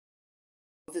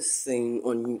This thing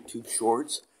on YouTube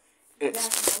Shorts.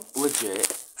 It's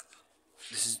legit.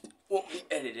 Won't be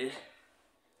edited.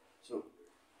 So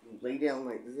you lay down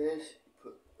like this, you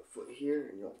put a foot here,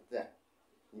 and you're like that.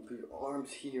 You put your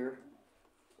arms here,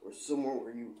 or somewhere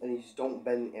where and you just don't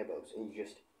bend the elbows, and you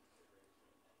just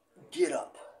get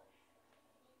up.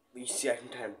 You see, I can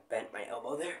kind of bend my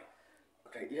elbow there.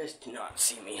 Okay, you guys cannot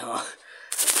see me, huh?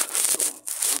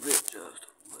 So a bit, just a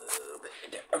little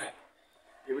bit there. Okay,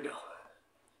 here we go.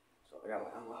 So I got my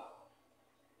elbow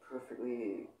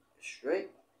perfectly straight.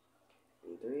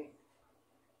 In 3,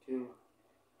 2,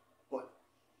 1.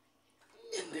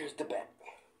 And there's the bend.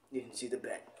 You can see the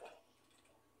bend.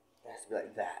 It has to be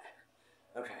like that.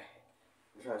 Okay.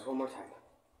 Let's try this one more time.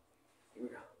 Here we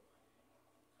go.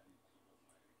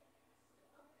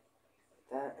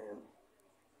 That and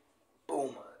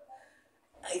boom.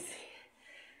 It's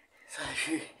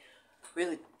actually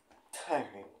really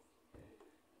tiring.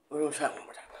 We're gonna try it one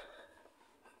more time.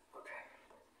 Okay.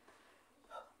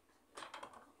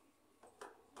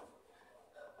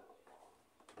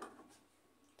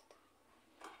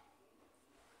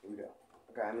 Here we go.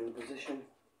 Okay, I'm in the position.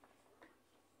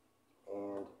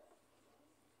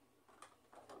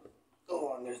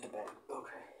 And there's the bend.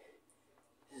 Okay.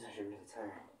 This is actually really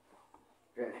tiring.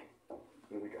 Ready?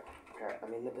 Here we go. Okay,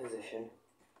 I'm in the position.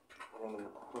 I'm in the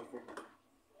perfect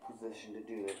position to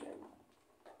do this bend.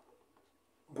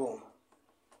 Boom.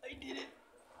 I did it.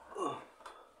 Ugh.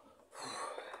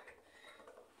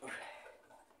 Okay.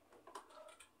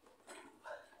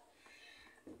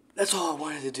 That's all I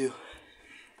wanted to do.